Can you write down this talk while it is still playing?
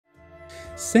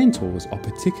Centaurs are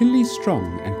particularly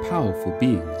strong and powerful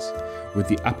beings, with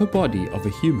the upper body of a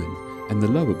human and the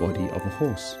lower body of a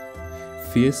horse.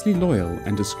 Fiercely loyal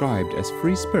and described as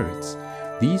free spirits,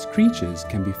 these creatures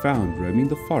can be found roaming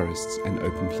the forests and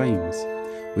open plains.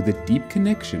 With a deep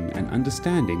connection and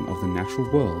understanding of the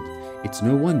natural world, it's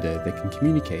no wonder they can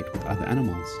communicate with other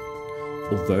animals.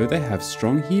 Although they have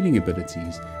strong healing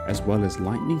abilities as well as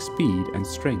lightning speed and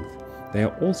strength, they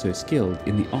are also skilled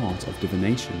in the art of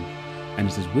divination, and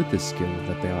it is with this skill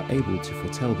that they are able to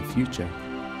foretell the future.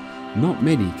 Not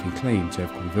many can claim to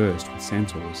have conversed with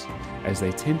centaurs, as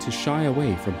they tend to shy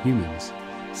away from humans,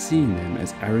 seeing them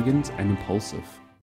as arrogant and impulsive.